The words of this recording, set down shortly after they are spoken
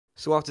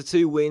So after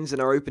 2 wins in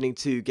our opening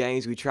 2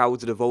 games, we travelled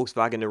to the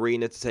Volkswagen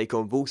Arena to take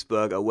on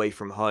Wolfsburg away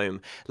from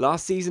home.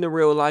 Last season in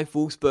real life,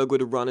 Wolfsburg were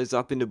the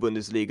runners-up in the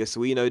Bundesliga, so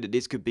we know that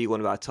this could be one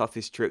of our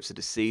toughest trips of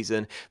the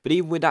season. But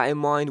even with that in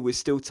mind, we're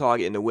still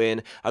targeting the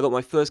win. I got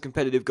my first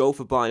competitive goal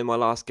for Bayern in my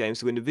last game,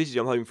 so individually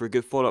I'm hoping for a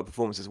good follow-up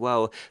performance as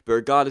well. But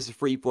regardless, the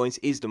 3 points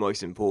is the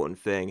most important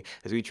thing,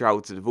 as we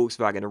travel to the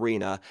Volkswagen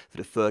Arena for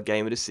the 3rd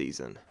game of the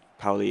season.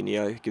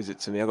 Paulinho gives it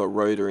to me. I've got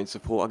Roda in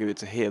support. I'll give it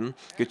to him.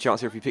 Good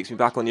chance here if he picks me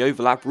back on the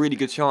overlap. Really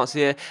good chance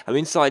here. I'm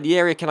inside the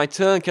area. Can I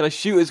turn? Can I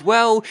shoot as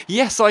well?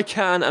 Yes, I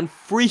can. And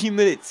 3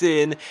 minutes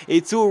in,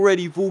 it's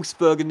already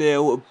Wolfsburg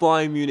 0,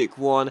 Bayern Munich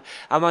 1.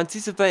 I'm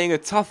anticipating a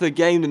tougher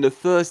game than the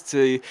first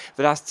 2,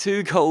 but that's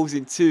 2 goals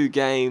in 2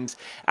 games.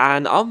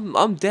 And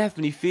I'm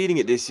definitely feeling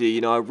it this year.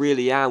 You know, I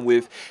really am.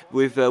 With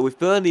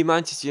Burnley,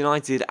 Manchester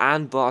United,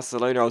 and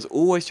Barcelona, I was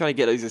always trying to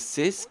get those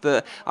assists.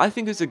 But I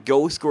think as a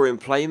goal-scoring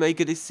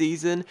playmaker this season,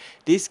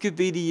 this could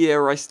be the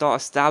year where I start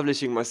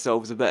establishing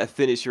myself as a better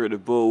finisher of the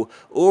ball.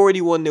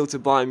 Already 1-0 to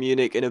Bayern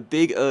Munich in a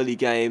big early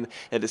game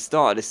at the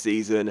start of the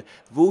season.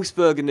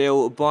 Wolfsburg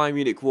 0, Bayern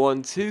Munich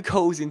 1, 2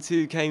 goals in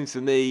 2 games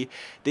for me.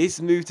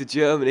 This move to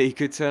Germany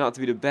could turn out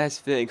to be the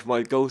best thing for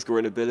my goal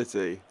scoring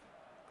ability.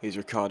 Here's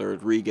Ricardo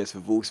Rodriguez for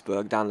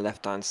Wolfsburg down the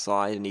left-hand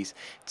side, and he's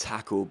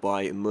tackled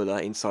by Muller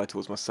inside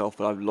towards myself,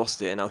 but I've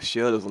lost it, and now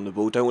Schürrle's on the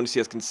ball. Don't want to see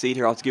us concede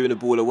here after giving the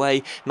ball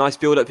away. Nice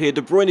build-up here.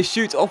 De Bruyne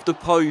shoots off the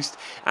post,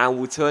 and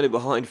we'll turn it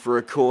behind for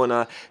a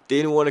corner.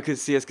 Didn't want to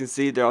see us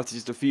concede there after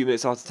just a few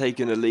minutes after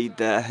taking the lead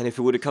there, and if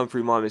it would have come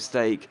through my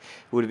mistake,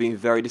 would have been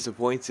very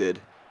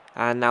disappointed.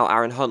 And now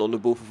Aaron Hunt on the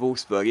ball for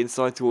Wolfsburg,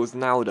 inside towards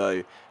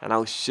Naldo. And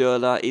now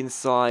Schürrle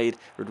inside,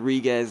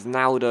 Rodriguez,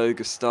 Naldo,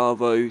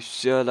 Gustavo,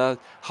 Schürrle,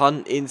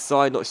 Hunt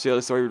inside, not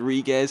Schürrle, sorry,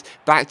 Rodriguez.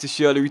 Back to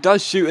Schürrle, who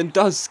does shoot and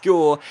does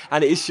score.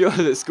 And it is Schürrle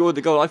that scored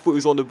the goal. I thought it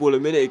was on the ball a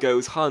minute ago, it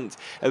was Hunt.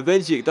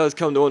 Eventually it does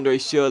come to Andre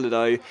Schürrle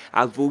though.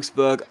 And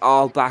Wolfsburg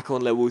are back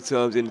on level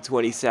terms in the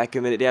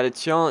 22nd minute. They had a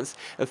chance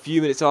a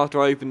few minutes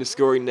after I opened the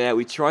scoring there.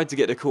 We tried to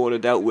get the corner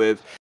dealt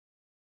with.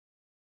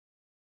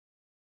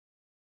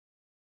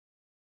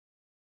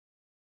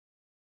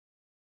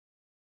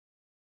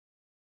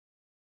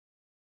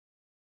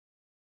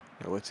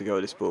 Where to go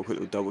with this ball, quick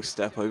little double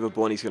step over.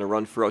 Bonny's going to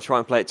run through. I'll try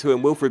and play it to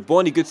him. Wilfried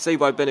Bonny, good save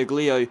by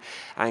Beneglio,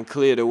 and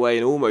cleared away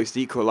and almost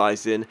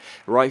equalising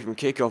right from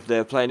kickoff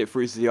there, playing it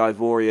through to the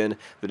Ivorian,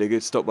 but a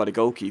good stop by the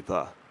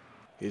goalkeeper.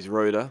 Here's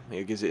Roda,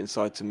 he gives it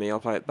inside to me. I'll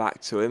play it back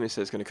to him. It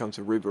says it's going to come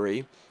to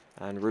Ribery,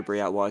 and Ribery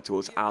out wide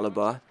towards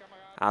Alaba.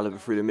 Alaba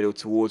through the middle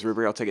towards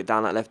Ribery. I'll take it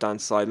down that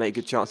left-hand side. Make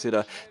a good chance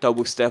to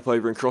double step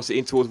over and cross it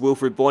in towards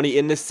Wilfried Bonny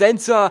in the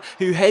centre,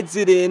 who heads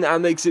it in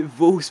and makes it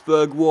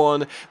Wolfsburg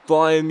 1,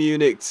 Bayern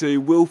Munich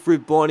 2.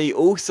 Wilfried Bonny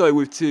also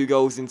with 2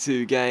 goals in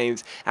 2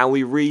 games. And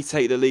we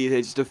retake the lead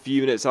here just a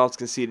few minutes after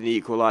conceding the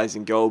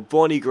equalising goal.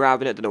 Bonny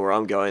grabbing it. Don't know where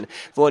I'm going.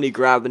 Bonny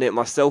grabbing it.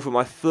 Myself with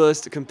my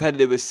first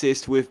competitive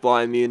assist with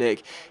Bayern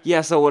Munich.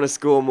 Yes, I want to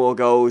score more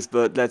goals,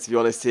 but let's be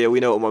honest here.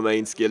 We know what my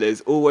main skill is.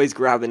 Always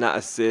grabbing that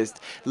assist.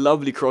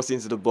 Lovely cross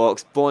into the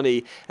box.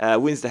 Bonny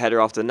wins the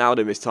header after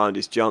Naldo mistimed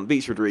his jump,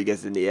 beats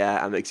Rodriguez in the air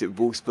and makes it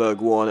Wolfsburg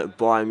 1,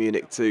 Bayern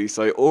Munich 2.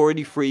 So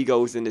already 3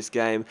 goals in this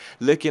game,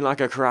 looking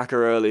like a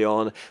cracker early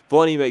on.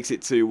 Bonny makes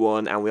it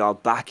 2-1 and we are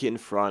back in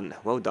front.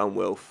 Well done,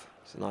 Wilf.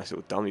 It's a nice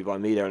little dummy by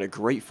me there and a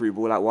great through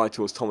ball out wide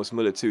towards Thomas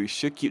Muller too. He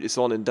should keep this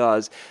on and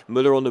does.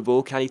 Muller on the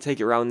ball. Can he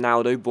take it around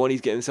Naldo? Bonny's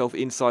getting himself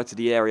inside to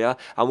the area.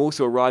 I'm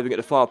also arriving at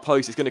the far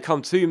post. It's going to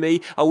come to me.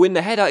 I'll win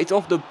the header. It's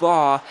off the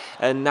bar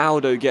and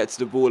Naldo gets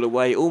the ball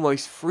away.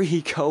 Almost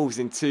 3 goals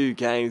in 2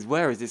 games.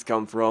 Where has this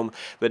come from?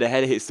 But the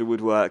header hits the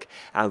woodwork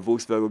and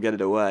Wolfsburg will get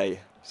it away.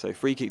 So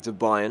free kick to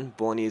Bayern.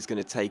 Bonny is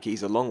going to take it.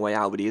 He's a long way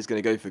out, but he is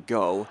going to go for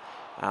goal.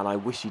 And I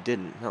wish he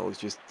didn't. That was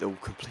just a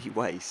complete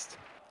waste.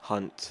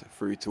 Hunt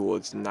through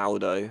towards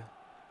Naldo. And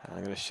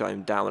I'm going to shut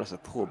him down. That's a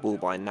poor ball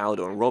by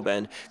Naldo. And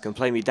Robben can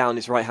play me down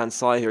this right-hand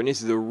side here. And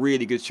this is a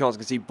really good chance. I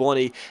can see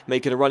Bonny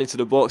making a run into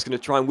the box. Going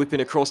to try and whip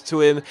in across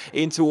to him.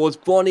 In towards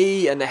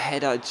Bonny. And the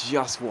header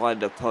just wide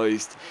of the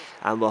post.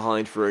 And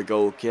behind for a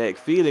goal kick.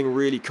 Feeling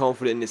really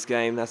confident in this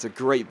game. That's a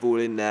great ball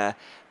in there.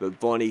 But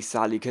Bonny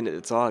sadly couldn't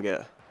hit the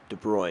target. De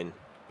Bruyne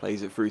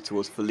plays it through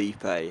towards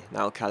Felipe.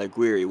 Now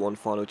Calaguiri, one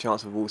final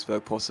chance for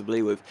Wolfsburg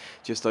possibly with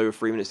just over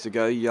 3 minutes to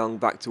go. Young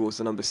back towards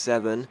the number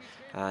 7.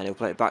 And he'll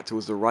play it back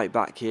towards the right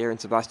back here. And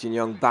Sebastian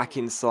Young back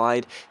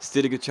inside.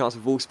 Still a good chance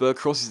for Wolfsburg.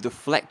 Cross is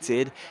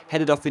deflected.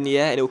 Headed up in the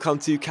air. And it'll come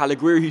to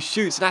Calaguiri who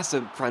shoots. And that's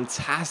a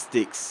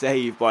fantastic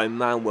save by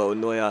Manuel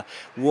Neuer.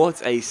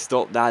 What a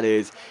stop that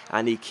is.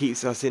 And he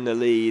keeps us in the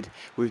lead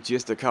with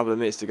just a couple of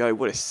minutes to go.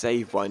 What a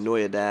save by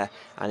Neuer there.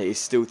 And it is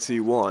still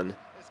 2-1.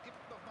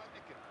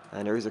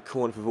 And there is a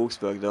corner for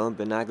Wolfsburg though, and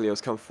Benaglio's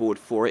come forward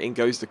for it. In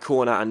goes the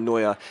corner, and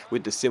Neuer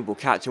with the simple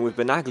catch. And with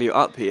Benaglio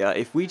up here,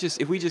 if we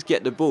just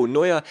get the ball,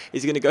 Neuer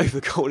is going to go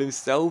for goal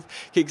himself.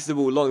 Kicks the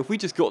ball long. If we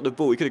just got the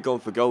ball, we could have gone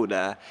for goal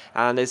there.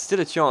 And there's still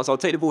a chance. I'll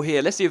take the ball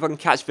here. Let's see if I can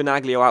catch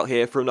Benaglio out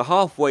here from the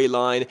halfway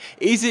line.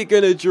 Is it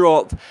going to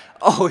drop?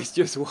 Oh, it's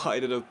just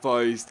wide of the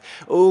post.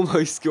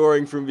 Almost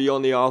scoring from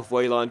beyond the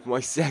halfway line for my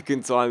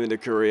second time in the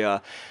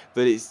career.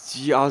 But it's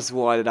just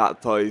wide of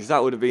that post.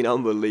 That would have been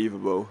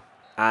unbelievable.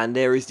 And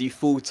there is the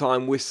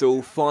full-time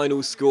whistle.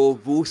 Final score,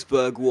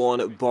 Wolfsburg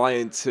 1,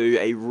 Bayern 2.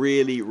 A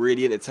really,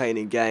 really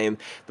entertaining game.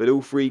 But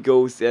all three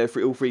goals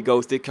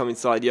did come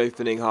inside the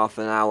opening half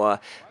an hour.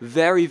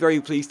 Very,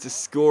 very pleased to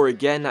score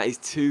again. That is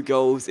 2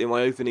 goals in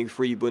my opening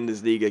 3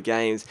 Bundesliga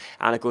games.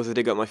 And of course, I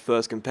did get my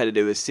first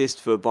competitive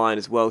assist for Bayern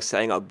as well,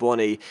 setting up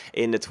Bonny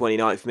in the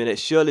 29th minute.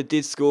 Schürrle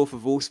did score for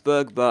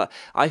Wolfsburg, but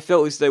I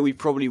felt as though we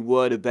probably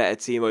were the better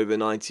team over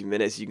 90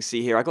 minutes. You can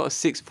see here, I got a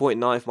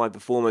 6.9 for my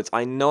performance.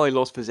 I know I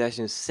lost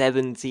possession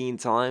 17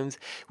 times,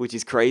 which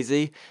is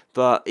crazy,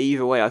 but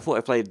either way I thought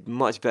I played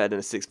much better than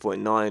a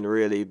 6.9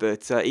 really.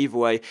 But either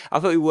way, I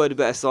thought we were the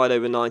better side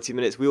over 90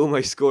 minutes. We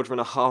almost scored from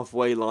a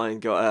halfway line,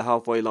 got a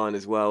halfway line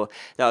as well.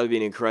 That would have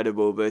been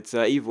incredible. But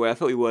either way, I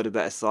thought we were the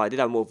better side. Did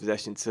have more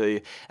possession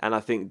too, and I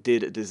think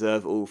did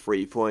deserve all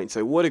 3 points.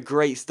 So what a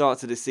great start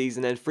to the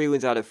season then. 3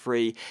 wins out of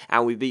 3,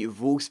 and we beat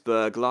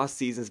Wolfsburg, last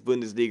season's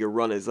Bundesliga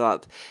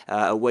runners-up,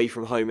 away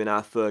from home in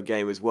our 3rd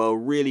game as well.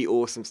 Really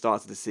awesome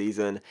start to the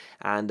season,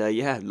 and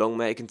yeah, long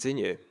may it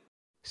continue.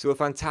 So a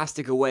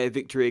fantastic away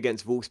victory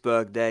against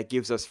Wolfsburg there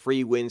gives us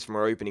 3 wins from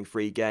our opening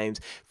 3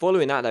 games.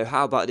 Following that though,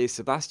 how about this?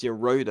 Sebastian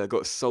Roda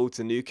got sold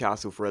to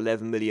Newcastle for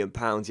 £11 million,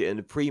 yet in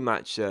the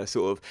pre-match sort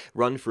of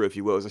run through, if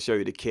you will, as I show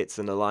you the kits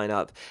and the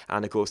lineup,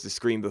 and of course the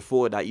screen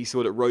before that, you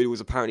saw that Roda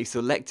was apparently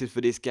selected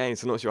for this game,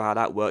 so I'm not sure how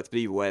that worked, but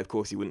either way, of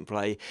course he wouldn't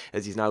play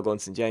as he's now gone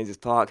to St James's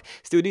Park.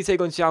 Still do take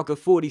on Schalke,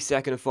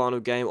 42nd and final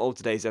game of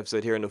today's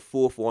episode here in the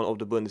 4th one of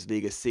the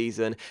Bundesliga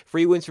season.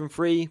 3 wins from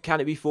 3, can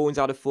it be 4 wins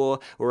out of 4?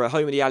 We're at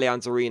home at the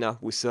Allianz Arena,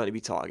 will certainly be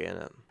targeting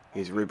it.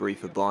 Here's Ribery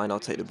for Bayern. I'll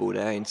take the ball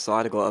there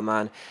inside. I've got a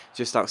man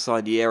just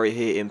outside the area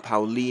here in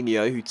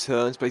Paulinho, who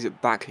turns, plays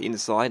it back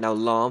inside. Now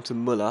Lahm to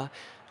Müller.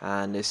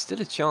 And there's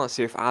still a chance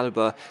here if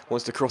Alaba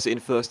wants to cross it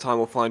in first time.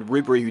 We'll find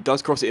Ribery, who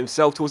does cross it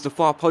himself towards the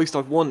far post.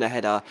 I've won the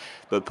header,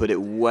 but put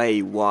it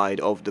way wide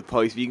of the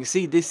post. But you can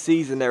see this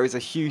season there is a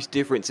huge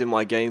difference in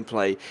my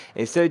gameplay.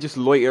 Instead of just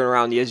loitering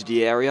around the edge of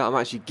the area, I'm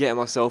actually getting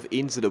myself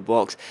into the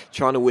box,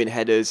 trying to win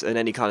headers and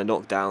any kind of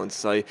knockdowns.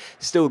 So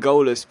still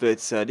goalless, but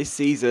this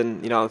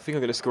season, you know, I think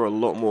I'm going to score a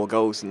lot more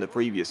goals than the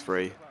previous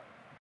 3.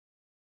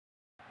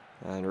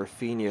 And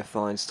Rafinha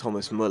finds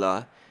Thomas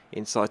Müller.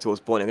 Inside towards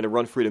Bonny. I'm going to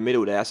run through the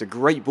middle there. That's a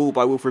great ball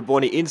by Wilfried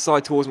Bonny.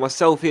 Inside towards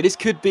myself here. This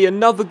could be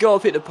another goal.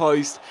 I've hit the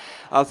post.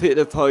 I've hit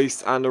the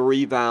post, and the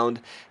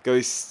rebound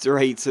goes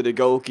straight to the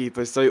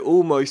goalkeeper. So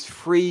almost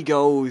 3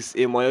 goals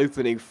in my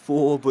opening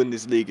 4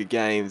 Bundesliga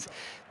games.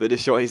 But the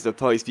shot hits the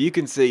post. But you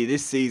can see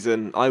this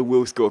season I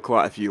will score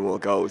quite a few more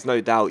goals.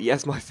 No doubt.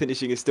 Yes, my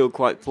finishing is still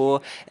quite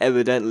poor,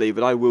 evidently.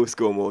 But I will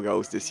score more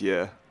goals this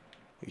year.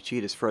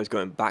 Uchida's throw is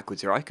going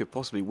backwards here. I could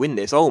possibly win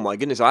this. Oh my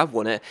goodness, I have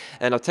won it.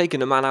 And I've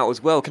taken the man out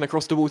as well. Can I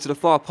cross the ball to the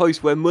far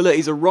post where Müller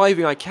is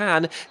arriving? I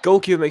can.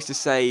 Goalkeeper makes the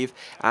save.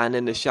 And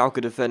then the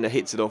Schalke defender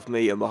hits it off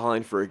me and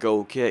behind for a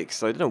goal kick.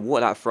 So I don't know what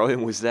that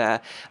throw-in was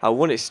there. I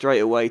won it straight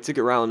away. Took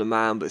it around the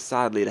man. But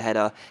sadly, the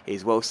header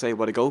is well saved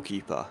by the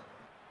goalkeeper.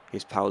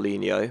 Here's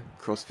Paulinho,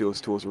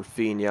 crossfields towards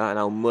Rafinha, and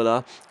now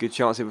Müller. Good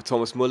chance here for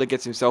Thomas Müller,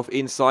 gets himself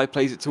inside,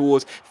 plays it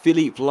towards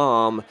Philippe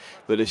Lahm,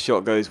 but the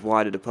shot goes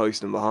wide of the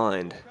post and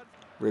behind.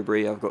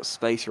 Ribery, I've got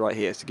space right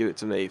here, so give it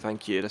to me,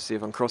 thank you. Let's see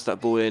if I can cross that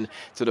ball in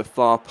to the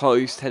far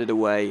post, headed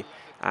away,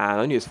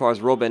 and only as far as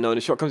Robben. No, the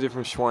shot comes in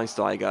from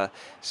Schweinsteiger,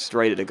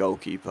 straight at the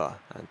goalkeeper.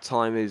 And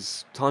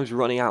time's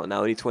running out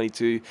now, only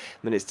 22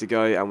 minutes to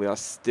go, and we are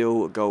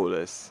still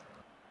goalless.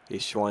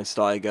 Here's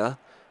Schweinsteiger,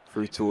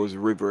 through towards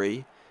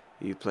Ribery.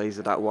 He plays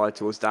it that wide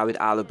towards David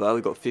Alaba.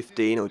 We've got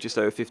 15 or just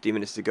over 15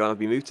 minutes to go. And I've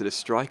been moved to the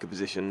striker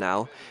position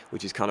now,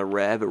 which is kind of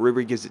rare. But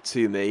Ribery gives it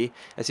to me.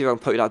 Let's see if I can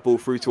poke that ball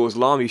through towards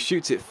Lahm. He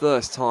shoots it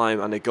first time,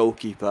 and the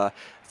goalkeeper,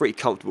 pretty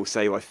comfortable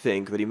save, I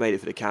think. But he made it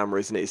for the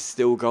cameras, and it is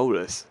still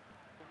goalless.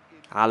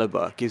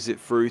 Alaba gives it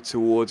through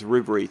towards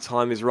Ribery.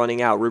 Time is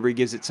running out. Ribery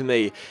gives it to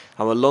me.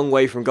 I'm a long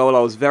way from goal.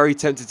 I was very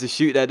tempted to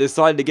shoot there.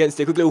 Decided against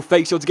it. Quick little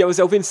fake shot to get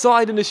myself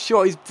inside. And the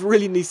shot is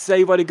brilliantly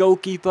saved by the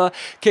goalkeeper.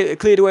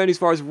 Cleared away as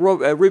far as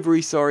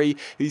Ribery,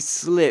 who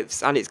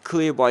slips. And it's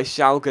cleared by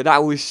Schalke.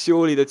 That was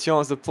surely the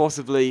chance to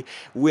possibly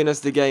win us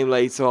the game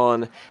later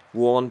on.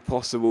 One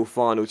possible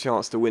final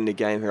chance to win the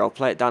game here. I'll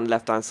play it down the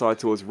left-hand side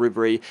towards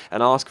Ribery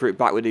and ask for it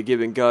back with a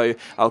give and go.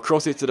 I'll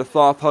cross it to the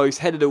far post,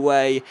 headed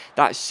away.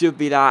 That should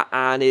be that,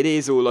 and it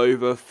is all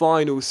over.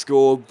 Final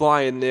score,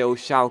 Bayern 0,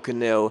 Schalke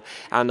 0,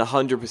 and the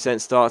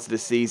 100% start to the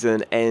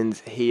season ends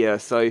here.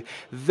 So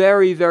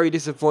very, very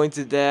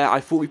disappointed there.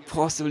 I thought we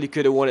possibly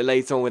could have won it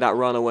later on with that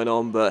run I went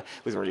on, but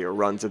it wasn't really a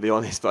run to be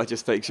honest, but I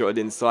just fake shot it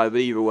inside.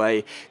 But either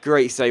way,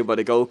 great save by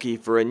the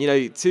goalkeeper. And you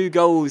know, 2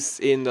 goals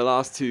in the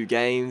last 2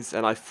 games,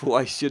 and I thought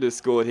I should have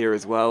scored here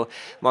as well.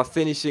 My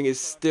finishing is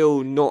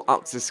still not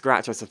up to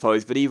scratch, I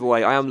suppose, but either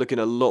way, I am looking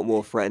a lot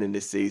more threatening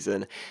this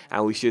season,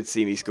 and we should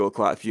see me score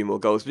quite a few more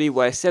goals. But either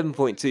way,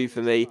 7.2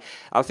 for me.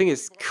 I think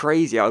it's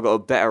crazy I got a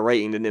better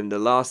rating than him the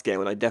last game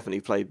when I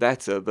definitely played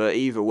better, but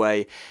either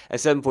way, a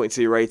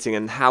 7.2 rating,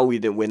 and how we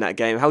didn't win that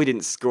game, how we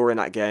didn't score in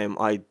that game,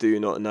 I do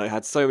not know.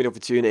 Had so many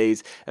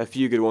opportunities, a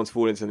few good ones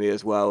falling to me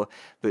as well,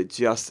 but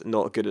just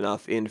not good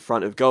enough in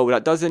front of goal. But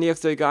that does end the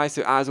episode, guys,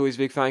 so as always,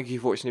 big thank you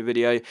for watching the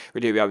video.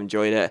 Really hope you have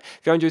enjoyed it.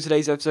 If you enjoyed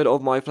today's episode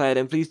of My Player,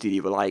 then please do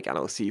leave a like, and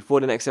I'll see you for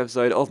the next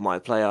episode of My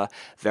Player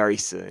very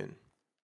soon.